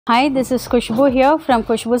Hi, this is KUSHBU here from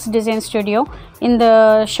KUSHBU'S Design Studio. In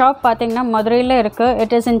the shop, pathina Madurai la irukku.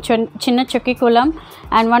 It is in chinna chokkikulam,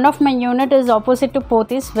 and one of my unit is opposite to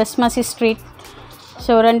pothys, West Masi Street.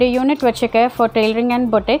 So, rendu unit vechike for tailoring and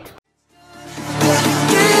boutique.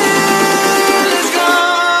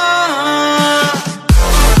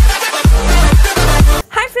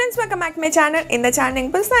 Hi friends, welcome back to my channel. In the channel,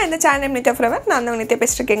 in the channel nithyaforever. நான் Nithya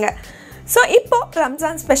பேசிட்டுக்கேங்க. So இப்போ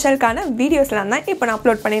ரம்ஜான் ஸ்பெஷலுக்கான வீடியோஸ்லாம் தான் இப்போ நான்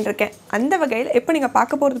upload பண்ணிட்டு இருக்கேன். அந்த வகையில் இப்போ நீங்க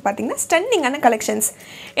பார்க்க போறது பாத்தீங்கன்னா ஸ்டன்னிங்கான கலெக்ஷன்ஸ்.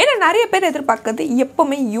 ஏன்னா நிறைய பேர் எதிர்பார்க்கிறது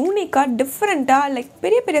எப்பவுமே யூனிக்கா டிஃபரண்டா லைக்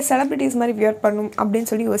பெரிய பெரிய செலிபிரிட்டிஸ் மாதிரி வியர் பண்ணனும் அப்படினு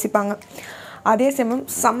சொல்லி யோசிப்பாங்க. அதே சமயம்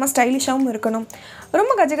செம்ம ஸ்டைலிஷாவும் இருக்கணும்.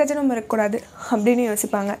 ரொம்ப கஜகஜனும் இருக்க கூடாது அப்படினு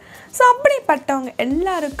யோசிப்பாங்க. சோ அப்படிப்பட்டவங்க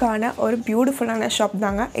எல்லாருக்கான ஒரு பியூட்டிஃபுல்லான ஷாப்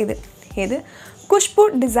தாங்க இது KUSHBU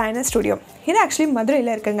Designer Studio. இது actually மதுரையில்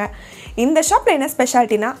இருக்குங்க. இந்த ஷாப்பில் என்ன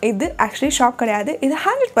ஸ்பெஷாலிட்டினா இது actually ஷாப் கிடையாது. இது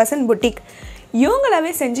 100% boutique.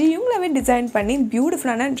 இவங்களாவே செஞ்சு இவங்களாவே டிசைன் பண்ணி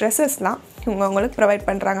பியூட்டிஃபுல்லான ட்ரெஸ்ஸஸ்லாம் உங்களுக்கு ப்ரொவைட்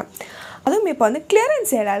பண்ணுறாங்க. அதுவும் இப்போ வந்து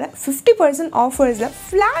கிளியரன்ஸ் சேலால் 50% ஆஃபர்ஸில்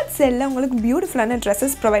ஃப்ளாட் சேலில் உங்களுக்கு பியூட்டிஃபுல்லான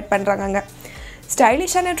ட்ரெஸ்ஸஸ் ப்ரொவைட் பண்ணுறாங்க.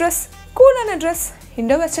 ஸ்டைலிஷான dress, கூலான dress,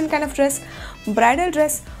 Indo western kind of dress, bridal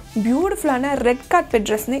dress, பியூட்டிஃபுல்லான ரெட் கார்பெட்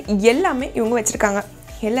ட்ரெஸ்னு எல்லாமே இவங்க வச்சுருக்காங்க.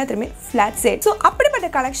 எல்லாத்துமே ஃப்ளாட் சேல். ஸோ அப்படிப்பட்ட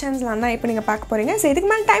கலெக்ஷன்ஸ்லாம் தான் இப்போ நீங்கள் பார்க்க போகிறீங்க. ஸோ இதுக்கு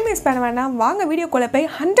மேலே டைம் வேஸ்ட் பண்ண வேண்டாம், வாங்க வீடியோக்குள்ளே போய்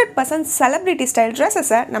 100% செலிபிரிட்டி ஸ்டைல்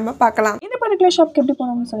ட்ரெஸ்ஸஸை நம்ம பார்க்கலாம். இந்த பர்டிகுலர் ஷாப்க்கு எப்படி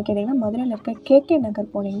போனோம்னு சொல்லி கேட்டிங்கன்னா, மதுரையில் இருக்க KK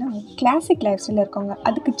நகர் போனீங்கன்னா கிளாசிக் லைஃப் ஸ்டைலில் இருக்கவங்க.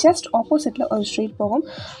 அதுக்கு ஜஸ்ட் ஆப்போசிட்டில் ஒரு ஸ்ட்ரீட் போகும்.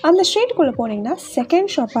 அந்த ஸ்ட்ரீட்டுக்குள்ளே போனீங்கன்னா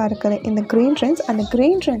செகண்ட் ஷாப்பாக இருக்குது இந்த greentrends. அந்த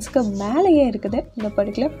greentrendsக்கு மேலேயே இருக்குது இந்த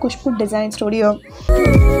particular KUSHBU Design Studio.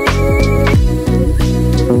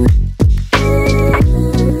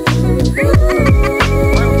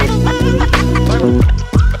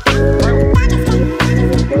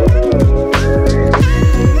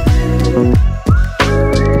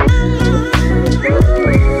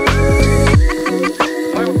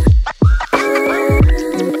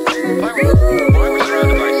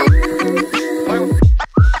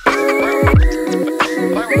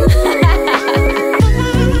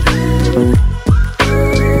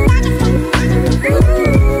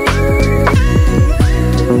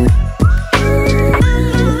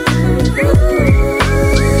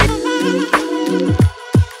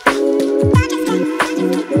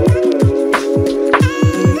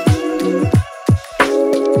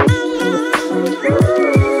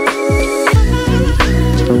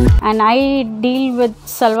 And I deal with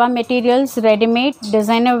salwa materials, ready-made,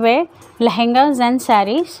 designer wear, lehengas and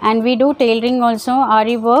sarees. And we do tailoring also,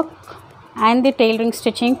 ari work and the tailoring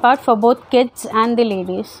stitching part for both kids and the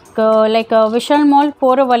ladies. Like Vishal Mall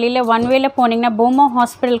pora valile one way la poningna Boma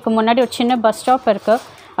Hospital ku munadi or chinna bus stop irukku.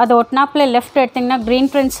 அது ஒட்னாப்ல left எடுத்தீங்கன்னா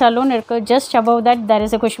greentrends salon இருக்கு. Just above that there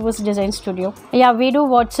is a KUSHBU'S Design Studio. Yeah, we do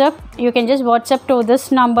WhatsApp. You can just WhatsApp to this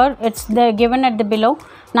number. It's given at the below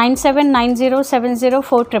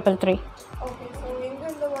 9790704333. Okay, so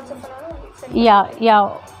இந்த WhatsApp பண்ணாலும் Yeah,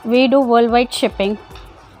 we do worldwide shipping.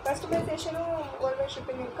 கஸ்டமைசேஷனும் world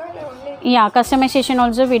shipping இருக்கா இல்லை only? Yeah, customization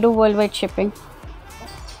also we do worldwide shipping.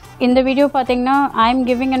 In the video pathina I am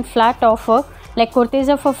giving a flat offer. Like kurtis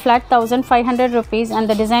are for flat 1500 rupees, and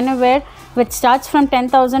the designer wear which starts from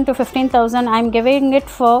 10,000 to 15,000 I am giving it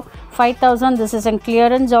for 5,000. This is a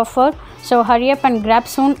clearance offer, so hurry up and grab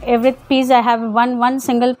soon. Every piece I have one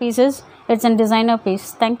single pieces. It's a designer piece.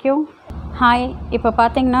 Thank you. Hi, இப்போ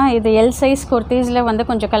பார்த்தீங்கன்னா இது L size குர்த்திஸில் வந்து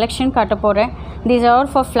கொஞ்சம் collection காட்ட போகிறேன். These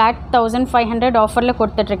are for flat 1500 ஆஃபரில்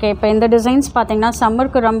கொடுத்துட்ருக்கேன். இப்போ இந்த டிசைன்ஸ் பார்த்தீங்கன்னா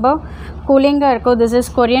சம்மருக்கு ரொம்ப கூலிங்காக இருக்கும். This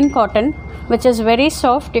is Korean cotton which is very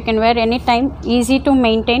soft. You can wear anytime, easy to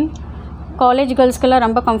maintain. College girls kala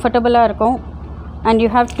romba comfortable ah irukum, and you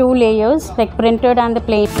have two layers like printed and the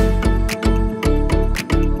plain.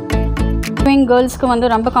 Doing girls ku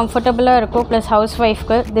vandu romba comfortable ah irukum, plus housewife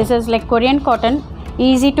ku. This is like Korean cotton,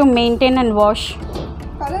 easy to maintain and wash.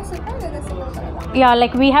 Colours இருக்கா இல்லை single colour? Yeah,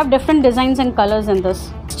 like we have different designs and colors in this.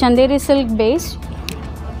 Chanderi silk base.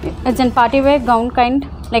 It's in party wear gown kind.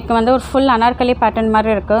 Like வந்து ஒரு full anarkali pattern மாதிரி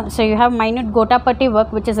இருக்கு. So you have minute gotapatti work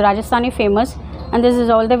which is Rajasthani famous, and this is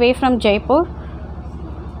all the way from Jaipur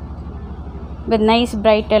with nice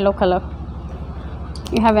bright yellow color.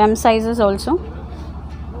 You have M sizes also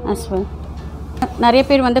as well. நிறைய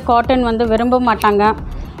பேர் வந்து cotton வந்து விரும்ப மாட்டாங்க,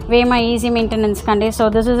 வேமா easy maintenance காண்டி. So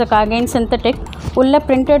this is again synthetic. உள்ள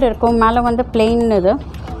printed இருக்கும், மேலே வந்து பிளெயின் இது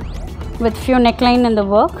with few neckline in the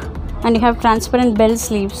work, and you have transparent bell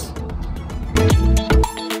sleeves.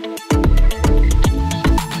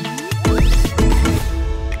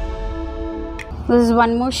 This is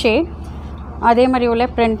one more shade. அதே மாதிரி உள்ள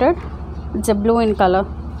printed. It's a blue in color.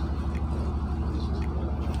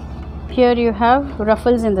 Here you have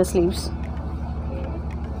ruffles in the sleeves.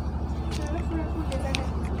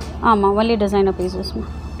 only designer pieces.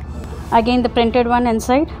 Again the printed one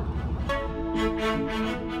inside.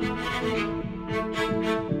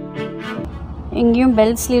 Ingiyum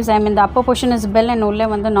bell sleeves. I mean the upper portion is bell and ulle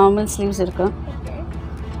vandu normal sleeves irukku.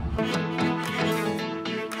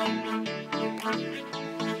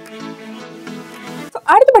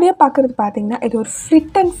 அடுத்தபடியாக பார்க்குறது பார்த்தீங்கன்னா இது ஒரு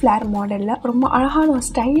ஃப்ளிட் and Flair மாடலில் ரொம்ப அழகான ஒரு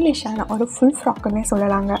ஸ்டைலிஷான ஒரு ஃபுல் ஃப்ராக்குன்னே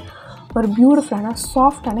சொல்லலாங்க. ஒரு பியூட்டிஃபுல்லான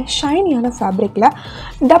சாஃப்டான ஷைனியான ஃபேப்ரிக்கில்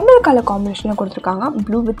டபுள் கலர் காம்பினேஷனில் கொடுத்துருக்காங்க.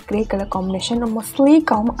 Blue with grey colour combination ரொம்ப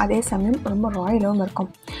ஸ்லீக்காகவும் அதே சமயம் ரொம்ப ராயலாகவும் இருக்கும்.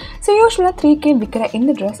 ஸோ யூஸ்வலாக 3K விற்கிற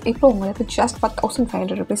இந்த ட்ரெஸ் இப்போ உங்களுக்கு ஜஸ்ட்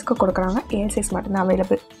 10,500 rupeesக்கு கொடுக்குறாங்க. ஏல் சைஸ் மட்டும்தான்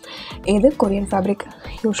அவைலபிள். இது கொரியன் ஃபேப்ரிக்.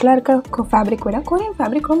 யூஸ்வலாக இருக்க ஃபேப்ரிக் விட கொரியன்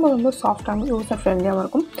ஃபேப்ரிக் ரொம்ப ரொம்ப சாஃப்டாகவும் யூஸர் ஃப்ரெண்ட்லியாகவும்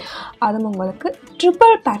இருக்கும். அதுவும் உங்களுக்கு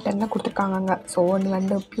ட்ரிபிள் பேட்டர்னில் கொடுத்துருக்காங்க. ஸோ ஒன்று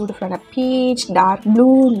வந்து பியூட்டிஃபுல்லான beach, dark blue,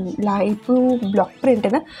 light blue, black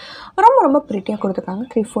பிரிண்ட்டுன்னு ரொம்ப ரொம்ப ப்ரிட்டியாக கொடுத்துருக்காங்க.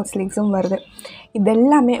 3/4 ஸ்லீவ்ஸும் வருது. இது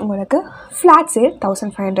எல்லாமே உங்களுக்கு ஃப்ளாட் சேல்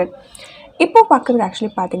 1,500. இப்போ பார்க்குறது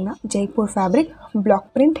ஆக்சுவலி பார்த்தீங்கன்னா ஜெய்ப்பூர் ஃபேப்ரிக், பிளாக்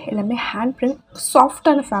பிரிண்ட், எல்லாமே ஹேண்ட் பிரிண்ட்,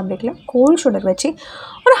 சாஃப்டான ஃபேப்ரிக்கில் கோல்ட் ஷோல்டர் வச்சு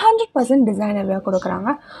ஒரு 100% டிசைனர்வாக கொடுக்குறாங்க.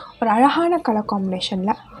 ஒரு அழகான கலர்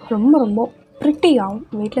காம்பினேஷனில் ரொம்ப ரொம்ப ப்ரிட்டியாகவும்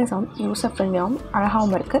வெயிட்லெஸ்ஸாகவும் யூஸர் ஃப்ரெண்ட்லியாகவும்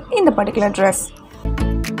அழகாகவும் இருக்குது இந்த particular dress.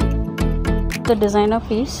 The designer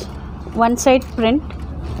piece, one side print,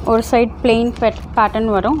 ஒரு side plain pattern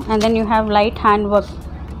வரும், and then you have light hand work,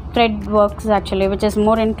 thread works actually, which is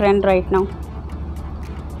more in trend right now.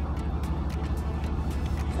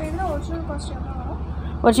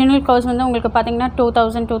 Original cost வந்து உங்களுக்கு பார்த்தீங்கன்னா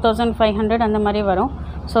 2,000 2,500 அந்த மாதிரி வரும்.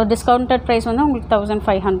 ஸோ டிஸ்கவுண்டட் ப்ரைஸ் வந்து உங்களுக்கு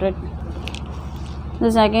 1,500.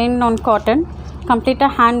 திஸ் அகெயின் ஆன் காட்டன்,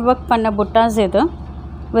 கம்ப்ளீட்டாக ஹேண்ட் ஒர்க் பண்ண புட்டாஸ் இது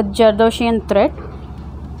with zardozi and thread,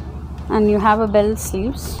 and you have a bell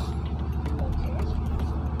sleeves,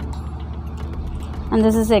 and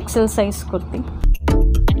this is XL size kurti.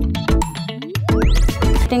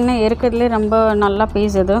 பார்த்தீங்கன்னா இருக்கிறதுலே ரொம்ப நல்ல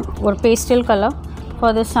பீஸ் இது. ஒரு pastel colour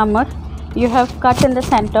for this summer. You have cut in the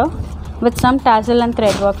center with some tassel and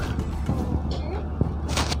thread work,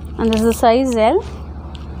 and this is size L.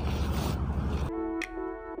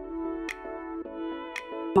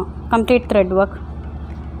 Complete thread work.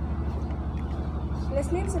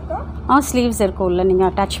 Sleeves இருக்கா? Sleeves இருக்கும், உள்ள நீங்கள்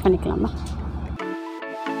அட்டாச் பண்ணிக்கலாமா.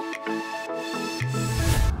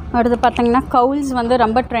 அடுத்து பார்த்தீங்கன்னா கவுல்ஸ் வந்து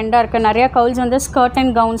ரொம்ப ட்ரெண்டாக இருக்குது. நிறையா கவுல்ஸ் வந்து ஸ்கர்ட்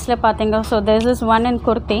அண்ட் கவுன்ஸில் பார்த்தீங்க. So this is one in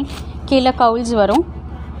kurti, கீழே கவுல்ஸ் வரும்.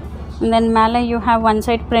 And then மேலே you have one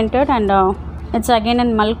side printed, and it's again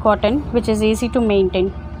in mull cotton, which is easy to maintain.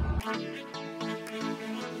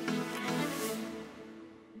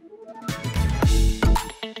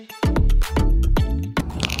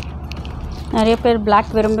 நிறைய பேர் black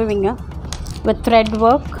விரும்புவீங்க. with thread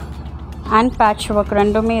work and patch work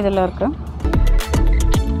ரெண்டுமே இதில் இருக்குது.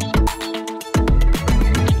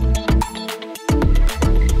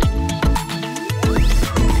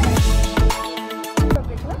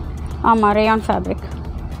 ஆமாம், ரேயான் ஃபேப்ரிக்.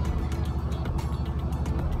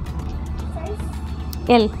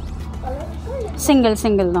 எல்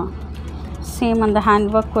சிங்கிள் தான். சேம் அந்த hand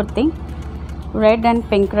work kurti, red and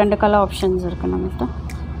pink ரெண்டு colour options இருக்குது நம்மகிட்ட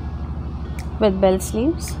வித் பெல்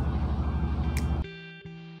ஸ்லீவ்ஸ்.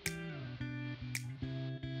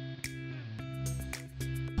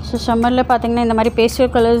 ஸோ சம்மரில் பார்த்தீங்கன்னா இந்த மாதிரி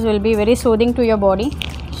pastel colours will be very soothing to your body.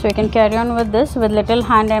 So you can carry on with this with little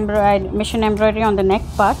hand machine embroidery on the neck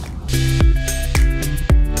part.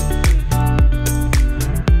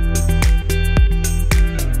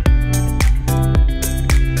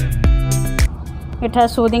 It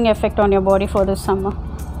has soothing effect on your body for this summer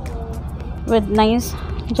with nice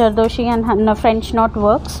jardoshi and French knot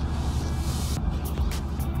works.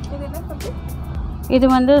 இது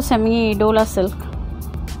வந்து semi Dola silk.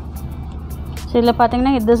 So இதில்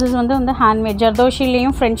பார்த்தீங்கன்னா this is வந்து handmade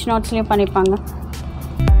ஜர்தோஷிலையும் French நாட்ஸ்லேயும் பண்ணிப்பாங்க.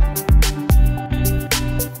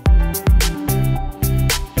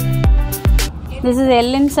 This is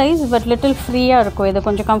L in size, but little ஃப்ரீயாக இருக்கும். இது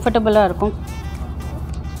கொஞ்சம் கம்ஃபர்டபுளாக இருக்கும்.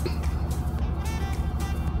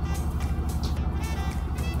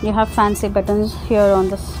 You have fancy buttons here on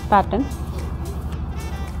this pattern.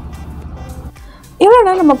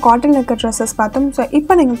 இவ்வளோ நம்ம காட்டனில் இருக்க ட்ரெஸ்ஸஸ் பார்த்தோம். ஸோ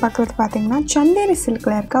இப்போ நீங்கள் பார்க்குறது பார்த்தீங்கன்னா சந்தேரி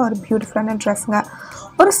சில்கில் இருக்க ஒரு பியூட்டிஃபுல்லான ட்ரெஸ்ஸுங்க.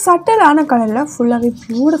 ஒரு சட்டிலான கலரில் ஃபுல்லாகவே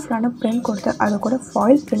பியூட்டிஃபுல்லான பிரிண்ட் கொடுத்து அது கூட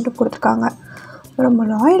ஃபாயில் பிரிண்ட்டு கொடுத்துருக்காங்க. ரொம்ப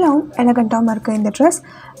ராயலாகவும் எலகண்ட்டாகவும் இருக்குது இந்த ட்ரெஸ்.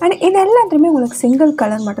 அண்ட் இது எல்லாத்துலேயுமே உங்களுக்கு சிங்கிள்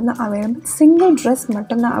கலர் மட்டும்தான் அவைலபிள், சிங்கிள் ட்ரெஸ்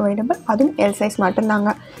மட்டும்தான் அவைலபிள், அதுவும் எல் சைஸ்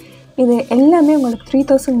மட்டும்தாங்க. இது எல்லாமே உங்களுக்கு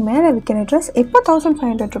 3,000 மேலே விற்கிற ட்ரெஸ் இப்போ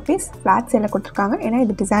 1,500 rupees ஃப்ளாட் சேலில் கொடுத்துருக்காங்க. ஏன்னா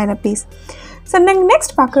இது டிசைனர் பீஸ். ஸோ நாங்கள்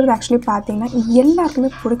நெக்ஸ்ட் பார்க்குறது ஆக்சுவலி பார்த்தீங்கன்னா எல்லாருக்குமே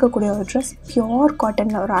பிடிக்கக்கூடிய ஒரு ட்ரெஸ், பியோர்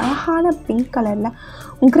காட்டனில் ஒரு அழகான பிங்க் கலரில்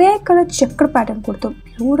கிரே கலர் செக்கர் பேட்டர்ன் கொடுத்து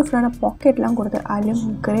பியூட்டிஃபுல்லான பாக்கெட்லாம் கொடுத்து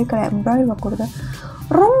அதுலேயும் கிரே கலர் எம்ப்ராய்டரி ஒர்க் கொடுத்து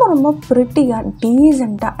ரொம்ப ரொம்ப ப்ரிட்டியாக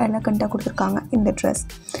டீசெண்டாக எலகண்ட்டாக கொடுத்துருக்காங்க இந்த ட்ரெஸ்.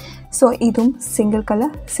 ஸோ இதுவும் single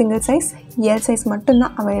colour, single size, L size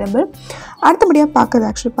மட்டும்தான் அவைலபிள். அடுத்தபடியாக பார்க்குறது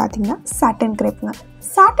ஆக்சுவலி பார்த்தீங்கன்னா சாட்டன் கிரேப்புங்க.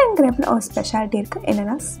 சாட்டன் கிரேப்பில் ஒரு ஸ்பெஷாலிட்டி இருக்குது,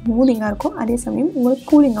 என்னென்னா ஸ்மூதிங்காக இருக்கும், அதே சமயம் உங்களுக்கு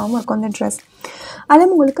கூலிங்காகவும் இருக்கும் அந்த ட்ரெஸ். அதே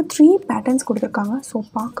உங்களுக்கு 3 பேட்டர்ன்ஸ் கொடுத்துருக்காங்க. ஸோ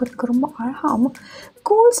பார்க்குறதுக்கு ரொம்ப அழகாகவும்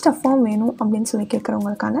கூல் ஸ்டஃப்பாகவும் வேணும் அப்படின்னு சொல்லி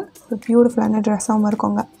கேட்குறவங்களுக்கான ஒரு பியூட்டிஃபுல்லான ட்ரெஸ்ஸாகவும்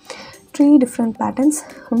இருக்குங்க. 3 டிஃப்ரெண்ட் பேட்டர்ன்ஸ்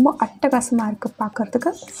ரொம்ப அட்டகாசமாக இருக்குது,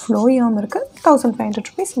 பார்க்குறதுக்கு ஃப்ளோயாகவும் இருக்குது. 1500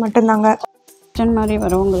 rupees மட்டும்தாங்க. மாதிரி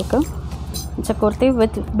வரும் உங்களுக்கு. It's kurti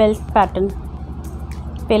with belt pattern.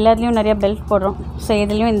 இப்போ எல்லாத்துலேயும் நிறைய பெல்ட் போடுறோம். ஸோ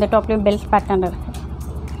இதுலேயும் இந்த டாப்லேயும் பெல்ட் பேட்டர்ன் இருக்குது.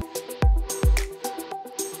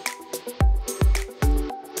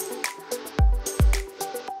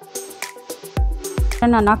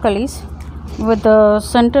 அனாக்கலிஸ் வித்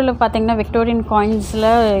சென்டரில் பார்த்தீங்கன்னா விக்டோரியன் காயின்ஸில்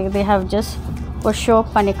they have just ஒரு ஷோ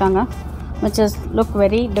பண்ணியிருக்காங்க, which is look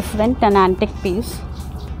very different and antique piece.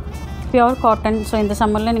 Pure cotton. So இந்த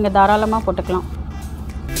சம்மரில் நீங்கள் தாராளமாக போட்டுக்கலாம்.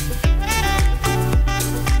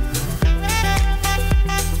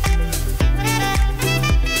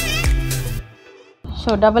 ஸோ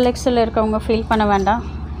XXL இருக்கவங்க ஃபீல் பண்ண வேண்டாம்.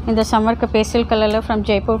 இந்த சம்மருக்கு பேஸ்டல் கலரில் from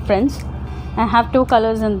Jaipur prints. I have 2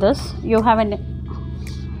 colors in this. You have an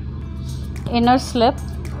inner slip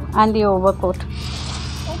and the overcoat.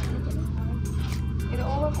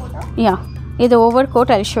 Yeah, இது overcoat.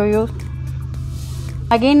 I'll show you.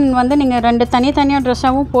 Again வந்து நீங்கள் 2 தனியாக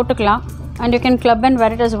ட்ரெஸ்ஸாகவும் போட்டுக்கலாம், and you can club and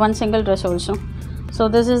wear it as one single dress also. So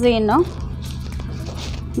this is the inner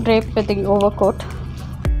draped with the overcoat.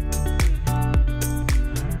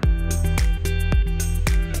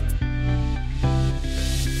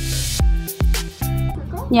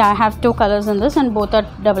 Yeah, I have 2 colors in this and both are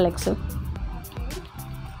XXL.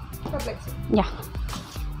 Yeah,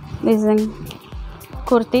 this is a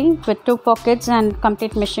kurti with 2 pockets and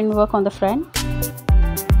complete machine work on the front.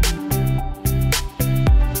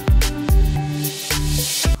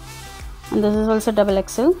 And this is also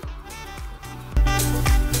XXL.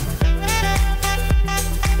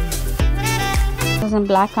 This is in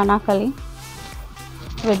black anakali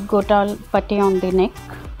with gotal patti on the neck.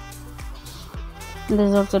 This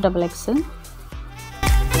is also XXL.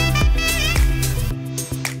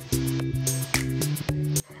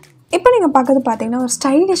 இப்போ நீங்கள் பார்க்குறது பார்த்தீங்கன்னா ஒரு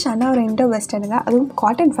ஸ்டைலிஷான ஒரு Indo வெஸ்டர்னுங்க, அதுவும்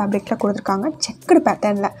cotton ஃபேப்ரிக்கில் கொடுத்துருக்காங்க, checked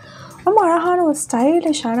பேட்டர்னில் ரொம்ப அழகான ஒரு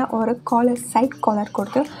ஸ்டைலிஷான ஒரு காலர், சைட் காலர்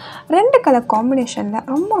கொடுத்து 2 கலர் காம்பினேஷனில்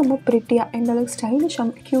ரொம்ப ரொம்ப ப்ரிட்டியாக எந்த அளவுக்கு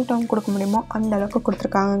ஸ்டைலிஷாகவும் க்யூட்டாகவும் கொடுக்க முடியுமோ அந்த அளவுக்கு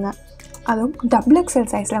கொடுத்துருக்காங்க. அதுவும் XXL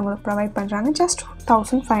சைஸில் உங்களுக்கு ப்ரொவைட் பண்ணுறாங்க. Just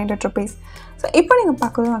 1500 rupees. ஸோ இப்போ நீங்கள்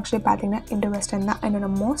பார்க்குறதும் ஆக்சுவலி பார்த்தீங்கன்னா இண்டோ வெஸ்டர்ன் தான் என்னோட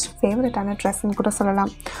மோஸ்ட் ஃபேவரட்டான ட்ரெஸ்ன்னு கூட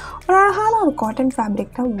சொல்லலாம். ஒரு அழகான ஒரு cotton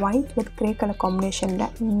ஃபேப்ரிக்கில் white with grey colour காம்பினேஷனில்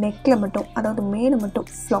நெக்கில் மட்டும், அதாவது மேலே மட்டும்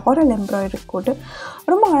ஃப்ளாரல் எம்ப்ராய்டரி போட்டு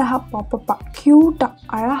ரொம்ப அழகாக பாப்பப்பாக க்யூட்டாக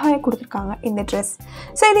அழகாக கொடுத்துருக்காங்க இந்த ட்ரெஸ்.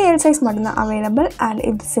 ஸோ இது எல் சைஸ் மட்டும்தான் அவைலபிள், அண்ட்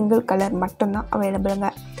இது சிங்கிள் கலர் மட்டும்தான் அவைலபிளுங்க.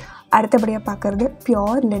 அடுத்தபடியாக பார்க்குறது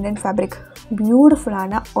பியோர் லினன் ஃபேப்ரிக்,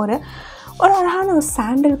 பியூட்டிஃபுல்லான ஒரு அழகான ஒரு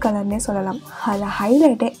சாண்டல் கலர்னே சொல்லலாம். அதில்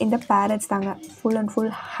ஹைலைட்டே இந்த பேரட்ஸ் தாங்க. Full and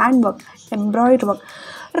full hand work, embroidery work,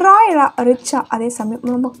 ராயலாக ரிச்சாக அதே சமயம்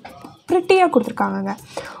ரொம்ப ப்ரிட்டியாக கொடுத்துருக்காங்கங்க.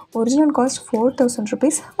 Original cost 4000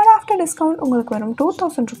 rupees, but after discount உங்களுக்கு வரும்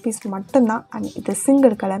 2000 rupees மட்டும்தான். அண்ட் இது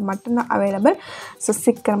சிங்கிள் கலர் மட்டும்தான் அவைலபிள். ஸோ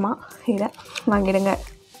சீக்கிரமாக இதை வாங்கிடுங்க.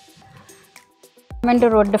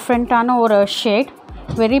 ஒரு டிஃப்ரெண்ட்டான ஒரு ஷேட்,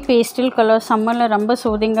 very pastel color, summerல ரொம்ப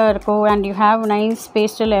சூதிங்காக இருக்கும். and you have nice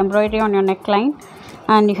pastel embroidery on your neckline,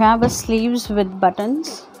 and you have a sleeves with buttons,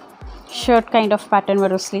 shirt kind of pattern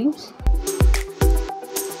வரும் sleeves.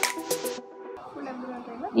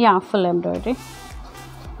 Yeah, full embroidery,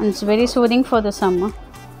 and it's very soothing for the summer.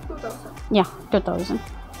 2000. Yeah, 2000.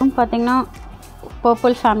 பார்த்தீங்கன்னா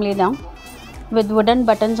purple family தான், with wooden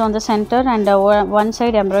buttons on the center and one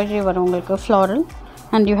side embroidery வரும் உங்களுக்கு floral,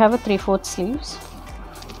 and you have a 3/4 sleeves.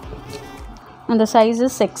 And the size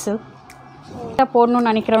is XL. போடணும்னு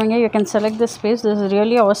நினைக்கிறவங்க you can select this piece. This is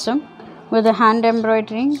really awesome with the hand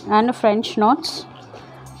embroidery and French knots,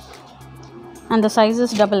 and the size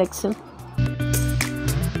is XXL.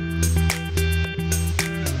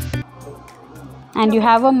 And you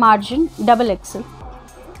have a margin XXL,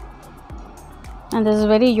 and this is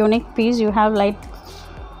a very unique piece. You have light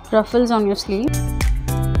ruffles on your sleeve,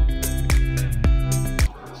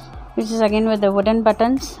 which is again with the wooden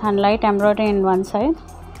buttons and light embroidery in one side.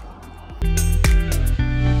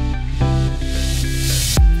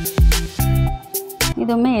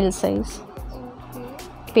 இதுமே L size.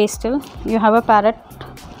 pastel. You have a parrot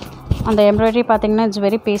on the embroidery pathina. It's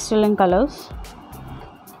very pastel in colors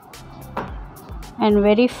and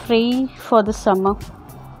very free for the summer.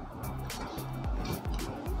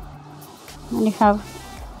 And you have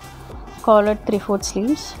collared 3/4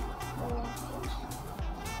 sleeves.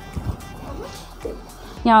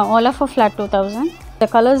 Yeah, all of a flat 2000. The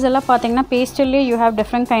colors ella pathina pastel you have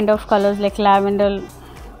different kind of colors like lavender,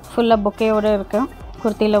 full of bouquet oda irukku.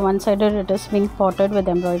 Kurti la one sided it is being potted with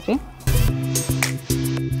embroidery.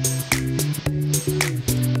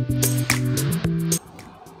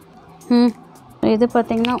 இது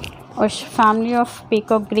பாத்தீங்கன்னா ஒரு family of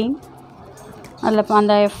peacock green. அதுல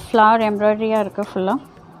அந்த flower embroidery இருக்கு full.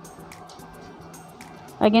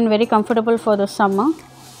 Again very comfortable for the summer.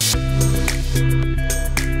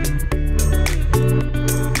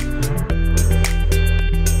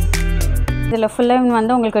 இதுல full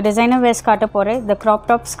வந்து உங்களுக்கு designer wears காட்ட போறேன். The crop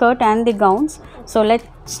top skirt and the gowns. So let's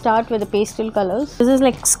start with the pastel colors. This is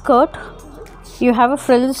like skirt. You have a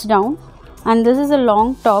frills down and this is a long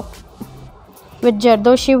top with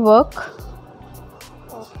jardoshi work.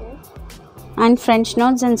 Okay. And French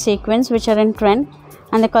knots and sequins which are in trend,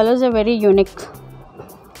 and the colors are very unique.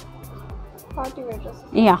 Party wear dresses.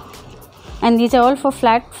 Yeah, and these are all for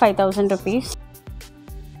flat 5,000 rupees.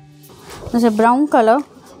 There's a brown color.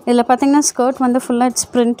 Idla pathina skirt vanda full it's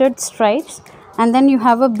printed stripes, and then you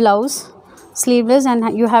have a blouse sleeveless and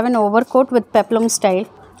you have an overcoat with peplum style.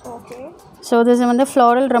 Okay. So this is vanda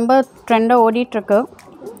floral romba trend odit irukku.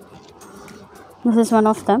 This is one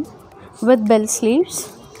of them with bell sleeves.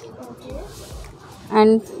 Okay.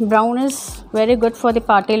 And brown is very good for the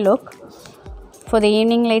party look. For the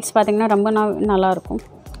evening lights pathina romba nalla irukum.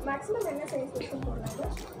 Maximum enna size vecha podanga?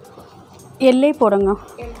 L podanga.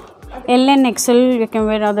 L and XL you can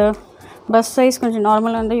wear. Other bust size konja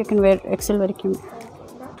normal and you can wear XL varaikum.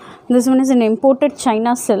 This one is an imported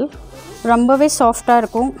China silk. Rombave soft ah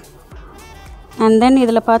irukum. And then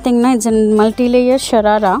idla pathina it's a multi layer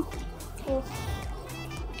sharara.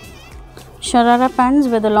 Sharara pants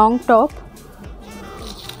with a long top.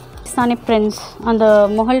 Pakistani prints. On the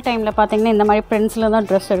Mughal time la pathina indha mari prints la da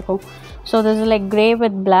dress irukum. So this is like grey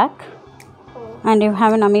with black. And you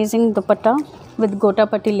have an amazing dupatta with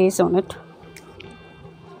gotapatti lace on it.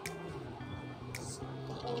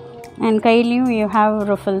 And kailiyu you have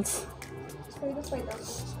ruffles.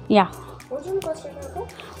 Yeah.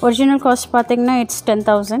 Original cost pathina it's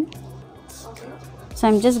 10,000. So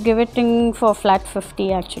I'm just giving for flat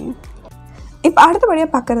 50 actually. இப்போ அடுத்தபடியாக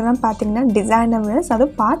பார்க்குறதுலாம் பார்த்தீங்கன்னா designer verse,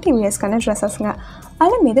 அதுவும் party வேர்ஸ்க்கான ட்ரெஸ்ஸஸ்ங்க.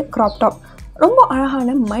 அதில் மீது crop top ரொம்ப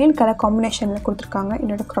அழகான mild colour காம்பினேஷனில் கொடுத்துருக்காங்க.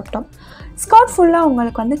 என்னோடய க்ராப் டாப் ஸ்கர்ட் ஃபுல்லாக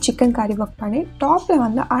உங்களுக்கு வந்து சிக்கன் காரி ஒர்க் பண்ணி டாப்பில்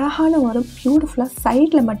வந்து அழகான ஒரு பியூட்டிஃபுல்லாக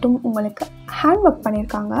சைடில் மட்டும் உங்களுக்கு ஹேண்ட் ஒர்க்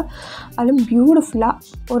பண்ணியிருக்காங்க. அதுவும்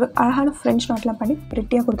பியூட்டிஃபுல்லாக ஒரு அழகான ஃப்ரெஞ்ச் நாட்லாம் பண்ணி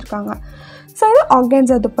ப்ரிட்டியாக கொடுத்துருக்காங்க. ஸோ இது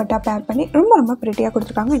ஆர்கன்ஸா துப்பட்டா பேர் பண்ணி ரொம்ப ரொம்ப ப்ரிட்டியாக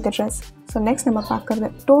கொடுத்துருக்காங்க இந்த ட்ரெஸ். ஸோ நெக்ஸ்ட் நம்ம பார்க்குறது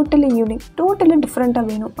டோட்டலி யூனிக், டோட்டலி டிஃப்ரெண்ட்டாக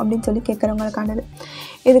வேணும் அப்படின்னு சொல்லி கேட்குறவங்களுக்கானது.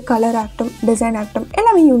 இது கலர் ஆகட்டும், டிசைன் ஆகட்டும்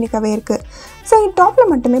எல்லாமே யூனிக்காகவே இருக்குது. ஸோ இந்த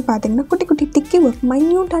டாப்பில் மட்டுமே பார்த்தீங்கன்னா குட்டி குட்டி திக்கி ஒர்க்,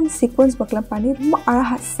 மைன்யூட்டான சீக்வன்ஸ் ஒர்க்லாம் பண்ணி ரொம்ப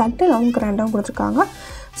அழகாக சட்டிலாகவும் கிராண்டாகவும் கொடுத்துருக்காங்க.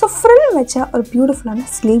 ஸோ ஃப்ரில் வச்ச ஒரு பியூட்டிஃபுல்லான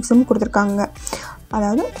ஸ்லீவ்ஸும் கொடுத்துருக்காங்க,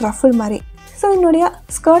 அதாவது ரஃபிள் மாதிரி. ஸோ என்னுடைய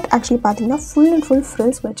ஸ்கர்ட் ஆக்சுவலி பார்த்தீங்கன்னா ஃபுல் அண்ட் ஃபுல்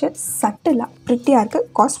ஃப்ரில்ஸ் வச்சு சட்டிலாக ப்ரிட்டியாக இருக்குது.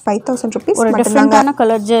 Cost 5,000 rupees. ஒரு டிஃப்ரெண்ட்டான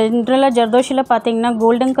கலர். ஜென்ரலாக ஜர்தோஷியில் பார்த்தீங்கன்னா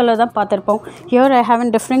கோல்டன் கலர் தான் பார்த்துருப்போம். Here I have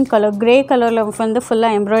an different colour. Grey கலரில் வந்து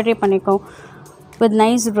ஃபுல்லாக embroidery பண்ணிக்கோம் with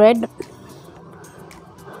nice red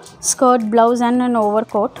skirt, blouse and an over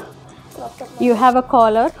coat. You have a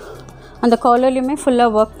collar. அந்த காலர்லேயுமே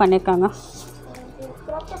ஃபுல்லாக ஒர்க் பண்ணியிருக்காங்க.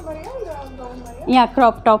 யா,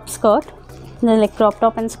 crop top skirt. Like crop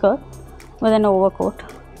top and skirt with an overcoat.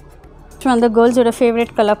 From the girls with a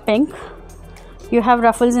favorite color pink. You have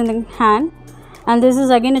ruffles in the hand, and this is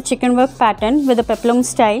again a chicken work pattern with a peplum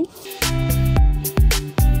style.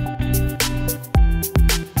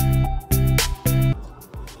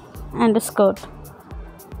 And a skirt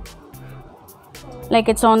like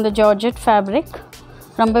it's on the georgette fabric.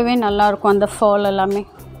 ரொம்பவே நல்லா இருக்கும் அந்த fall எல்லாமே.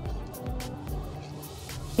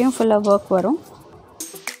 இதுவும் full work வரும்.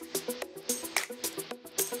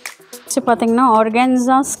 So pathina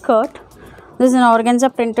organza skirt. This is an organza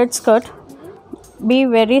printed skirt. Be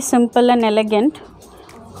very simple and elegant.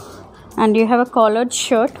 And you have a collared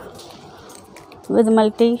shirt with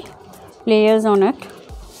multi layers on it,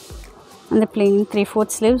 and the plain 3/4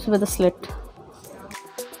 sleeves with a slit.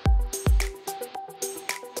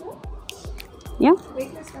 Yeah,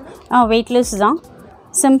 weightless da.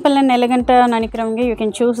 Simple and elegant nanikravanga you can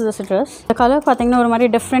choose this dress. The color pathina oru mari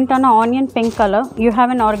different ana onion pink color. You have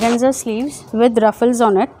an organza sleeves with ruffles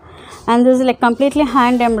on it, And this is like completely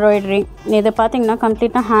hand embroidery. Idu pathina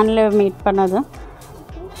completely hand made pannadu.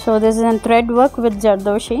 So this is a thread work with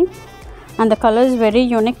jardoshi, and the color is very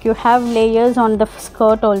unique. You have layers on the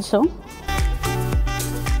skirt also.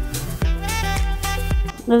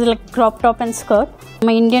 This is like crop top and skirt.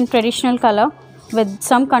 My Indian traditional color with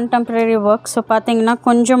some contemporary work. So pathina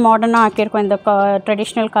konjam modern aakirkom in the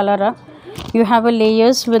traditional color. You have a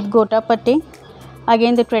layers with gota patti,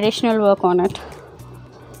 again the traditional work on it.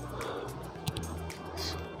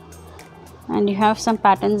 And you have some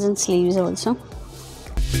patterns in sleeves also.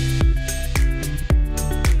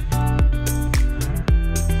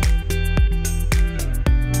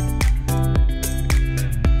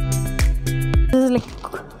 This is like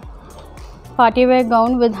party wear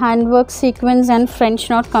gown with handwork, sequins and French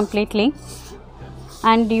knot completely.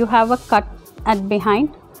 And you have a cut at behind.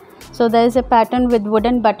 So there is a pattern with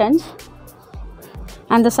wooden buttons.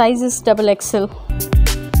 And the size is XXL.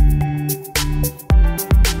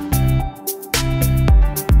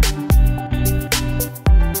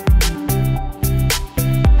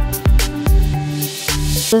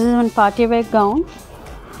 This is one party wear gown.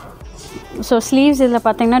 So sleeves is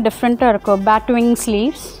pathina different irukku, bat wing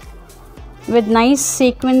sleeves with nice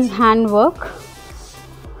sequins handwork,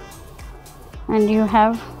 and you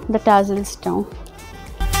have the tassels down.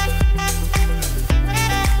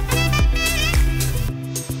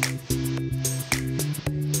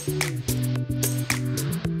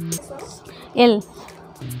 L.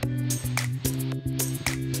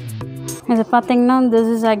 இது பார்த்தீங்கன்னா this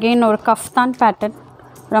is again ஒரு kaftan pattern,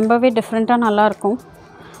 ரொம்பவே டிஃப்ரெண்ட்டாக நல்லாயிருக்கும்.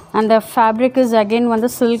 And the fabric is again வந்து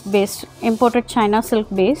silk based, imported China silk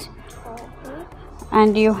based,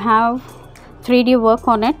 and you have 3D work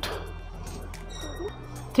on it.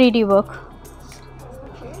 3D work.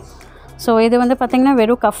 So இது வந்து பார்த்தீங்கன்னா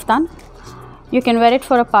வெறும் kaftan. You can wear it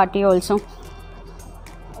for a party also.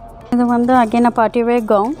 இது வந்து again a party wear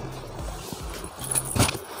gown.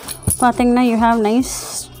 பார்த்தீங்கன்னா you have nice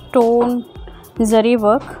stone zari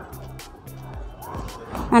work,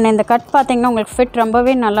 and in the cut பார்த்தீங்கன்னா உங்களுக்கு fit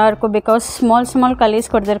ரொம்பவே நல்லா இருக்கும். பிகாஸ் ஸ்மால்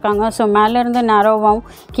கலீஸ் கொடுத்துருக்காங்க. ஸோ மேலே இருந்து நேரோவாகவும்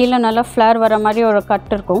கீழே நல்லா ஃப்ளேர் வர மாதிரி ஒரு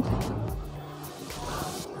கட் இருக்கும்.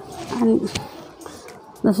 and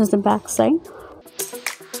this is the back side,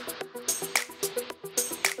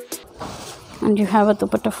 and you have a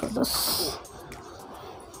dupatta for this.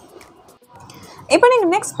 இப்போ நீங்கள்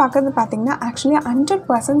நெக்ஸ்ட் பார்க்குறது பார்த்தீங்கன்னா ஆக்சுவலி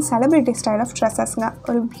 100% செலிப்ரிட்டி ஸ்டைல் ஆஃப் ட்ரெஸ்ஸஸ்ங்க.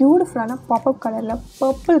 ஒரு பியூட்டிஃபுல்லான பாப்அப் கலரில்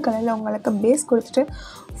பர்பிள் கலரில் உங்களுக்கு பேஸ் கொடுத்துட்டு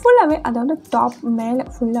ஃபுல்லாகவே அதை வந்து டாப் மேலே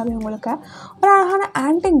ஃபுல்லாகவே உங்களுக்கு ஒரு அழகான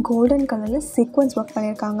ஆன்டிக் கோல்டன் கலரில் சீக்வன்ஸ் ஒர்க்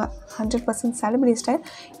பண்ணியிருக்காங்க. 100% செலிப்ரிட்டி ஸ்டைல்.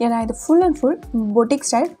 ஏன்னா இது full and full boutique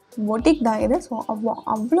style. Boutique தான் இது. ஸோ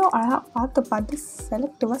அவ்வளோ அழகாக பார்த்து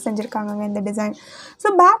செலக்டிவாக செஞ்சுருக்காங்க இந்த டிசைன். ஸோ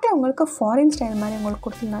பேக்கில் உங்களுக்கு ஃபாரின் ஸ்டைல் மாதிரி உங்களுக்கு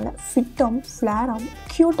கொடுத்ததுனால ஃபிட்டாகவும் ஃப்ளேராகவும்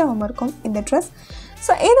க்யூட்டாகவும் இருக்கும் இந்த ட்ரெஸ்.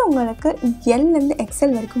 ஸோ இது உங்களுக்கு எல்லேருந்து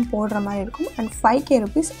எக்ஸ்எல் வரைக்கும் போடுற மாதிரி இருக்கும். And 5K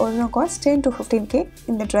rupees original cost 10 to 15K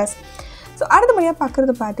இந்த ட்ரெஸ். ஸோ அடுத்தபடியாக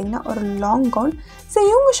பார்க்குறது பார்த்திங்கன்னா ஒரு லாங் கவுன். ஸோ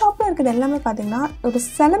இவங்க ஷாப்பில் இருக்கிறது எல்லாமே பார்த்திங்கன்னா ஒரு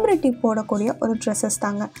செலிப்ரிட்டி போடக்கூடிய ஒரு ட்ரெஸ்ஸஸ்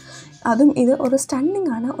தாங்க. அதுவும் இது ஒரு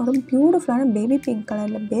ஸ்டன்னிங்கான ஒரு பியூட்டிஃபுல்லான பேபி பிங்க்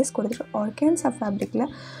கலரில் பேஸ் கொடுத்துட்டு ஆர்கான்சா ஃபேப்ரிக்கில்.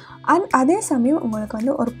 அதே சமயம் உங்களுக்கு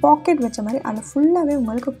வந்து ஒரு பாக்கெட் வச்ச மாதிரி அதில் ஃபுல்லாகவே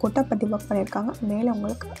உங்களுக்கு கொட்டப்பட்டி ஒர்க் பண்ணியிருக்காங்க. மேலே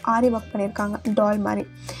உங்களுக்கு ஆரி ஒர்க் பண்ணியிருக்காங்க டால் மாதிரி.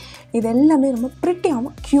 இது எல்லாமே ரொம்ப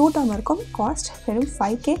ப்ரிட்டியாகவும் க்யூட்டாகவும் இருக்கும். காஸ்ட் வெறும்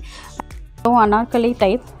 5K. அனார்கலி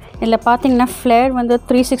டைப். இதில் பார்த்தீங்கன்னா ஃப்ளேர் வந்து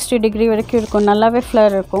 360 degree வரைக்கும் இருக்கும். நல்லாவே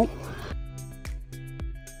ஃப்ளேர் இருக்கும்.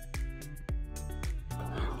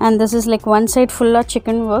 and this is like one side ஃபுல்லாக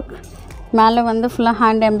சிக்கன் ஒர்க், மேலே வந்து ஃபுல்லாக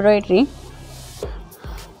hand embroidery.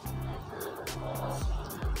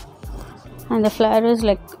 and the flare is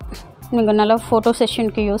like நீங்கள் நல்லா ஃபோட்டோ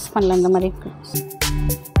செஷனுக்கு யூஸ் பண்ணலாம். இந்த மாதிரி இருக்கு.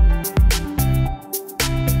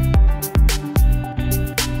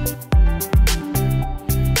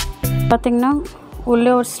 பார்த்தீங்கன்னா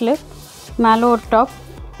உள்ளே ஒரு ஸ்லிப், மேலே ஒரு top.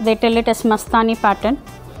 they tell it as Mastani pattern.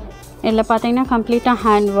 இதில் பார்த்தீங்கன்னா கம்ப்ளீட்டாக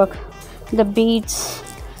hand work, the beads,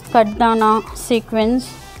 கட்தானா, sequins,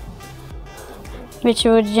 which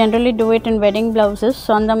would generally do it in wedding blouses.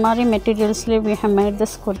 So அந்த மாதிரி மெட்டீரியல்ஸ்லேயே we have made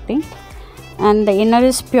this kurti, and the inner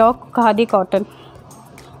is pure khadi cotton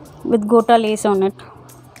with gota lace on it.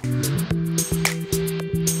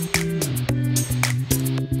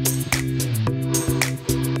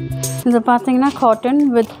 இது பார்த்தீங்கன்னா cotton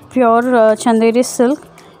with pure chanderi silk.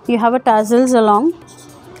 You have a tassels along,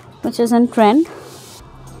 which is in trend,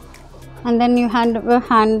 and then you have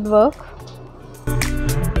hand work.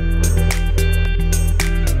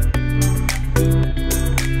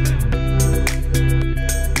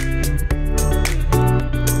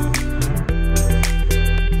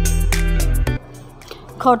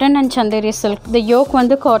 cotton and chanderi silk. The yoke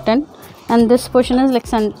வந்து cotton and this portion is like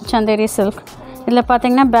chanderi silk. இதில்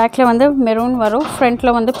பார்த்தீங்கன்னா பேக்கில் வந்து maroon வரும்,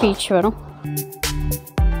 ஃப்ரண்ட்டில் வந்து beach வரும்.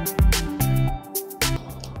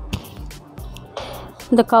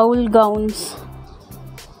 இந்த கவுல் கவுன்ஸ்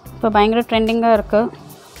இப்போ பயங்கர ட்ரெண்டிங்காக இருக்குது.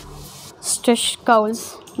 ஸ்டிச் கவுல்ஸ்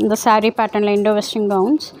இந்த saree பேட்டர்னில் Indo western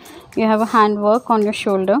gowns. You have a hand work on your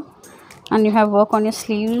shoulder and you have work on your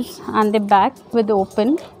sleeves and the back with the open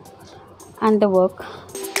and the work.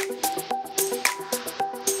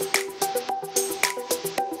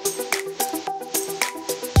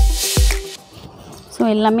 So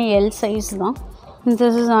ellame L size da.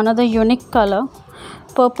 This is another unique color.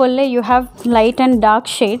 Purple you have light and dark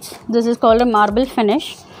shades. This is called a marble finish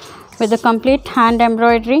with a complete hand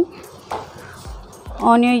embroidery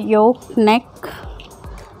on your yoke, neck,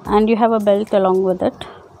 and you have a belt along with it.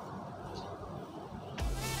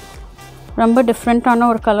 Romba different on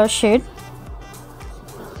our color shade,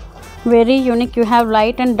 very unique. You have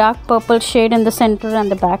light and dark purple shade in the center and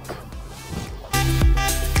the back.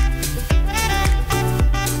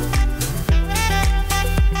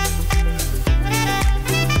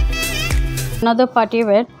 Another party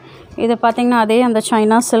wear. இது பார்த்தீங்கன்னா அதே அந்த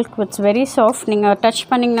china silk, it's very soft. நீங்கள் touch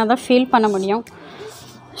பண்ணிங்கன்னா தான் feel பண்ண முடியும்.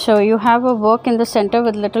 So you have a work in the center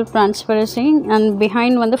with little transparency and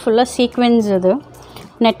behind வந்து full sequins இது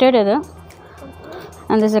netted இது,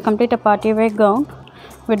 and this is a complete party wear gown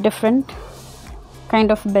with different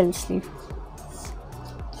kind of bell sleeve.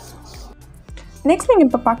 Next நீங்கள்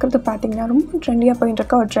இப்போ பார்க்குறது பார்த்தீங்கன்னா ரொம்ப ட்ரெண்டியாக போயிட்டு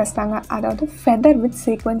இருக்க ஒரு ட்ரெஸ் தாங்க. அதாவது ஃபெதர் வித்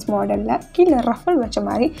சீக்வன்ஸ் மாடலில் கீழே ரஃபல் வச்ச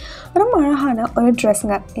மாதிரி ரொம்ப அழகான ஒரு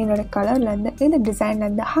ட்ரெஸ்ஸுங்க. என்னோடய கலர்லேருந்து இந்த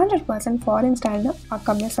டிசைன்லேருந்து 100% ஃபாரின் ஸ்டைல்னு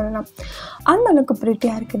பார்க்காமலே சொல்லலாம். அந்தளவுக்கு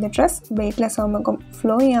ப்ரிட்டியாக இருக்குது இந்த ட்ரெஸ். வெயிட்லெஸ்ஸாகவும் இருக்கும்,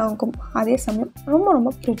 ஃப்ளோயியாகவும் இருக்கும், அதே சமயம் ரொம்ப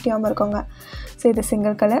ரொம்ப ப்ரிட்டியாகவும் இருக்குங்க. ஸோ இது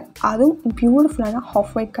சிங்கிள் கலர், அதுவும் பியூட்டிஃபுல்லான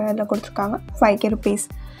ஆஃப் ஒயிட் கலரில் கொடுத்துருக்காங்க. 5K rupees.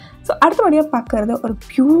 ஸோ அடுத்தபடியாக பார்க்குறது ஒரு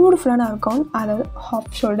பியூட்டிஃபுல்லான ஒரு கவுன், அதாவது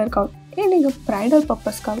ஹாஃப் ஷோல்டர் கவுன். நீங்கள் ப்ரைடல்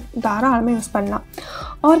பர்பஸ்க்காக தாராளமாக யூஸ் பண்ணலாம்.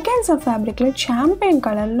 ஆர்கான்சா ஃபேப்ரிக்கில் சாம்பியன்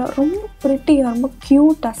கலரில் ரொம்ப ப்ரிட்டியாக, ரொம்ப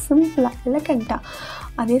க்யூட்டாக, சிம்பிளாக, எலகண்ட்டாக,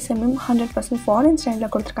 அதே சமயம் 100% ஃபாரின்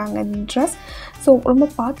ஸ்டைலில் கொடுத்துருக்காங்க இந்த ட்ரெஸ். ஸோ ரொம்ப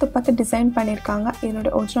பார்த்து டிசைன் பண்ணியிருக்காங்க.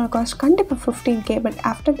 இதோட ஒரிஜினல் காஸ்ட் கண்டிப்பாக 15K, பட்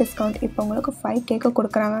ஆஃப்டர் டிஸ்கவுண்ட் இப்போ உங்களுக்கு 5Kக்கு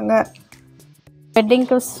கொடுக்குறாங்க.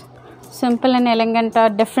 வெட்டிங்க்கு simple and எலகண்ட்டாக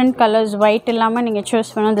different colours white இல்லாமல் நீங்கள்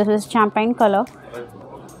சூஸ் பண்ணலாம். This is champagne colour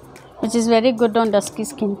which is very good on dusky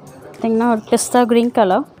skin. பார்த்தீங்கன்னா ஒரு பிஸ்தா green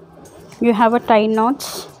colour. You have a tie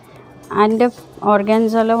knots and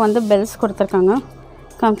ஆர்கன்ஸாவில் வந்து பெல்ஸ் கொடுத்துருக்காங்க.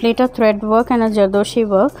 கம்ப்ளீட்டாக thread work and zardozi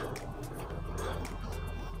work.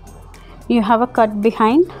 You have a cut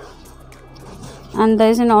behind and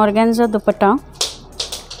there is an organza dupatta.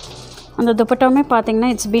 அந்த துப்பட்டாவுமே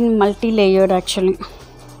பார்த்தீங்கன்னா it's been multi layered. Actually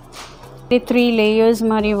 3 layers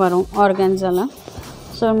மாதிரி வரும் ஆர்கன்ஸாவில்.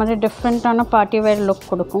 So ஒரு மாதிரி டிஃப்ரெண்ட்டான பார்ட்டி வேர் லுக்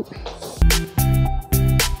கொடுக்கும்.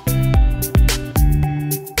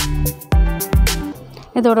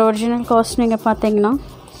 இதோட ஒரிஜினல் காஸ்ட் நீங்கள் பார்த்தீங்கன்னா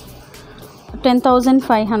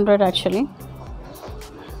 10,500 ஆக்சுவலி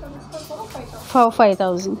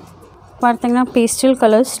 5,000. பார்த்தீங்கன்னா பேஸ்டல்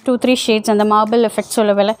கலர்ஸ் 2-3 ஷேட்ஸ், அந்த மார்பிள் எஃபெக்ட்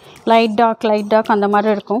சொல்ல வேலை லைட் டார்க் அந்த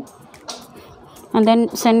மாதிரி இருக்கும். அண்ட் தென்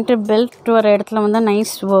சென்டர் பெல்ட் வர இடத்துல வந்து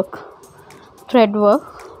nice work, thread work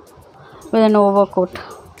with an overcoat.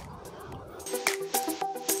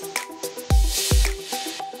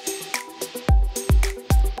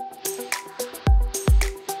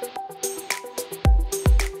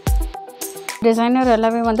 Designer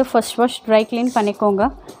எல்லாமே வந்து ஃபர்ஸ்ட் வாஷ் ட்ரை க்ளீன் பண்ணிக்கோங்க,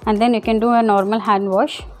 and then you can do a normal hand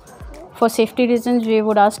wash. For safety reasons we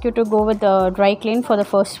would ask you to go with the dry clean for the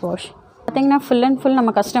first wash. பார்த்தீங்கன்னா full and full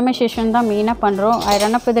நம்ம customisation தான் மெயினாக பண்ணுறோம். ஐ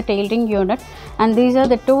run up with tailoring unit and these are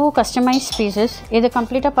the 2 customise pieces. இது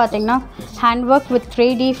கம்ப்ளீட்டாக பார்த்தீங்கன்னா hand work with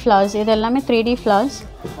 3D flowers. இது எல்லாமே 3D ஃப்ளவர்ஸ்.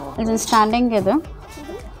 இது ஸ்டாண்டிங் இது.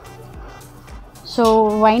 So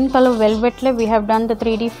wine colour வெல்வெட்டில் we have done the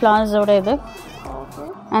 3D ஃப்ளவர்ஸோட இது.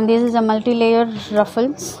 And this is a multi layer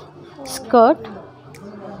Raffles skirt.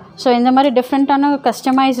 So இந்த மாதிரி டிஃப்ரெண்ட்டான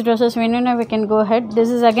கஸ்டமைஸ் ட்ரெஸ்ஸஸ் வேணும்னா we can go ahead.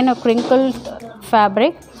 This is again a crinkled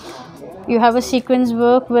fabric. You have a sequence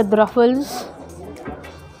work with ruffles.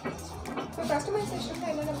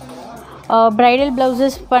 Bridal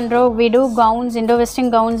blouses pandro. We do gowns, Indo-Western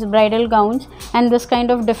gowns, bridal gowns, and this kind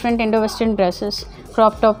of different Indo-Western dresses,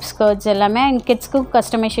 crop top skirts ellame, and kids ku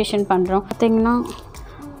customization pandrom. Pathina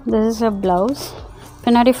this is a blouse.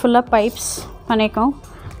 Pinadi full of pipes panikkom.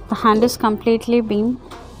 The hand is completely beam.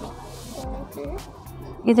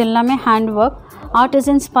 இது எல்லாமே hand work.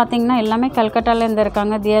 Artisans பார்த்தீங்கன்னா எல்லாமே கல்கட்டாலேருந்து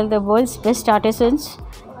இருக்காங்க. they are the world's best artisans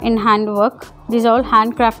in hand work. These are all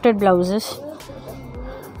hand crafted blouses.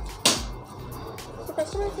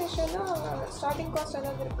 customization starting cost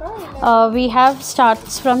We have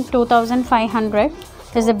starts from 2500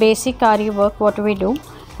 is the basic ari work what we do,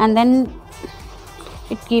 and then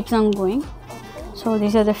it keeps on going. So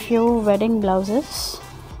these are the few wedding blouses.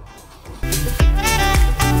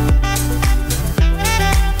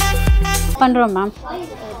 Pandrom ma'am,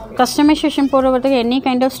 customization போடுறதுக்கு any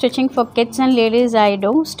kind of stitching for kids and ladies I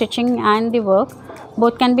do stitching and the work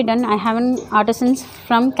both can be done. I have an artisans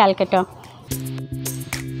from Calcutta.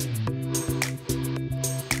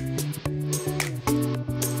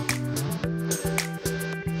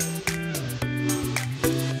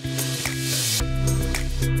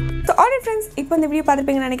 So alright friends, இப்போ இந்த video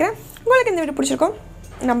பார்த்துருப்பீங்கன்னு நினைக்கிறேன். உங்களுக்கு இந்த video பிடிச்சிருக்கும்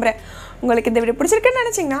நம்புறேன். உங்களுக்கு இந்த வீடியோ பிடிச்சிருக்குன்னு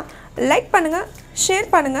நினச்சிங்கன்னா லைக் பண்ணுங்கள், ஷேர்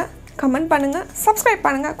பண்ணுங்கள், கமெண்ட் பண்ணுங்கள், சப்ஸ்கிரைப்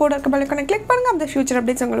பண்ணுங்கள், கூட இருக்க பெல் ஐகானை கிளிக் பண்ணுங்கள். அந்த ஃபியூச்சர்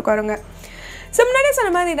அப்டேட்ஸ் உங்களுக்கு வருங்க. ஸோ முன்னாடியே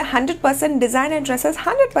சொன்ன மாதிரி இது 100% டிசைனர் ட்ரெஸ்ஸஸ்,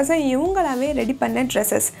 100% இவங்களாவே ரெடி பண்ண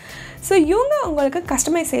ட்ரெஸ்ஸஸ். ஸோ இவங்க உங்களுக்கு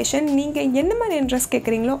கஸ்டமைசேஷன் நீங்கள் என்ன மாதிரி ட்ரெஸ்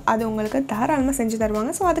கேட்குறீங்களோ அது உங்களுக்கு தாராளமாக செஞ்சு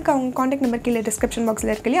தருவாங்க. ஸோ அதுக்கு அவங்க காண்டாக்ட் நம்பர் கீழே டிஸ்கிரிப்ஷன்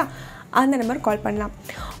பாக்ஸில் இருக்கு இல்லையா, அந்த நம்பர் கால் பண்ணலாம்.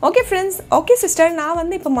 ஓகே ஃப்ரெண்ட்ஸ், ஓகே சிஸ்டர்,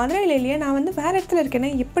 நான் இப்போ மதுரையில் இல்லையே, நான் வேறு இடத்துல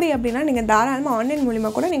இருக்கேன்னா எப்படி அப்படின்னா நீங்கள் தாராளமாக ஆன்லைன்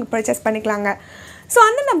மூலிமா கூட நீங்கள் பர்ச்சேஸ் பண்ணிக்கலாங்க. ஸோ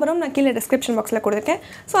அந்த நம்பரும் நான் கீழே டிஸ்கிரிப்ஷன் பாக்ஸில் கொடுத்துருக்கேன்.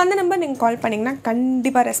 ஸோ அந்த நம்பர் நீங்கள் கால் பண்ணிங்கன்னா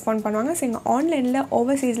கண்டிப்பாக ரெஸ்பாண்ட் பண்ணுவாங்க. ஸோ எங்கள் ஆன்லைனில்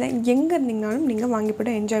ஓவர்சீஸில் எங்கே இருந்தீங்கனாலும் நீங்கள் வாங்கி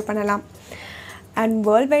போட்டு என்ஜாய் பண்ணலாம். அண்ட்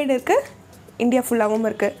வேர்ல்டு வைடு இருக்குது, இந்தியா ஃபுல்லாகவும்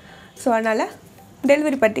இருக்குது. ஸோ அதனால்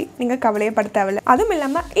டெலிவரி பற்றி நீங்கள் கவலையே பட தேவையில்லை. அதுவும்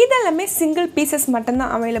இல்லாமல் இதெல்லாமே சிங்கிள் பீசஸ்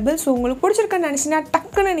மட்டும்தான் அவைலபிள். ஸோ உங்களுக்கு பிடிச்சிருக்குன்னு நினச்சிங்கன்னா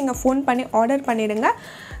டக்குன்னு நீங்கள் ஃபோன் பண்ணி ஆர்டர் பண்ணிவிடுங்க.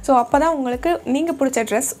 ஸோ அப்போ தான் உங்களுக்கு நீங்கள் பிடிச்ச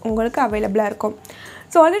ட்ரெஸ் உங்களுக்கு அவைலபிளாக இருக்கும்.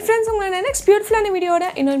 ஸோ ஆல்ரெடி ஃப்ரெண்ட்ஸ், உங்களை நெக்ஸ்ட் பியூட்டிஃபுல்லான வீடியோட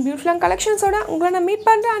இன்னொரு பியூட்டிஃபுல்லான கலெக்ஷன்ஸோட உங்களை நான் மீட்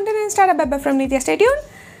பண்ணுறேன். And Insta by from Nithya. Stay tune.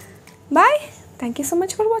 Bye. Thank you so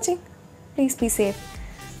much for வாட்சிங். Please be safe.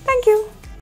 தேங்க்யூ.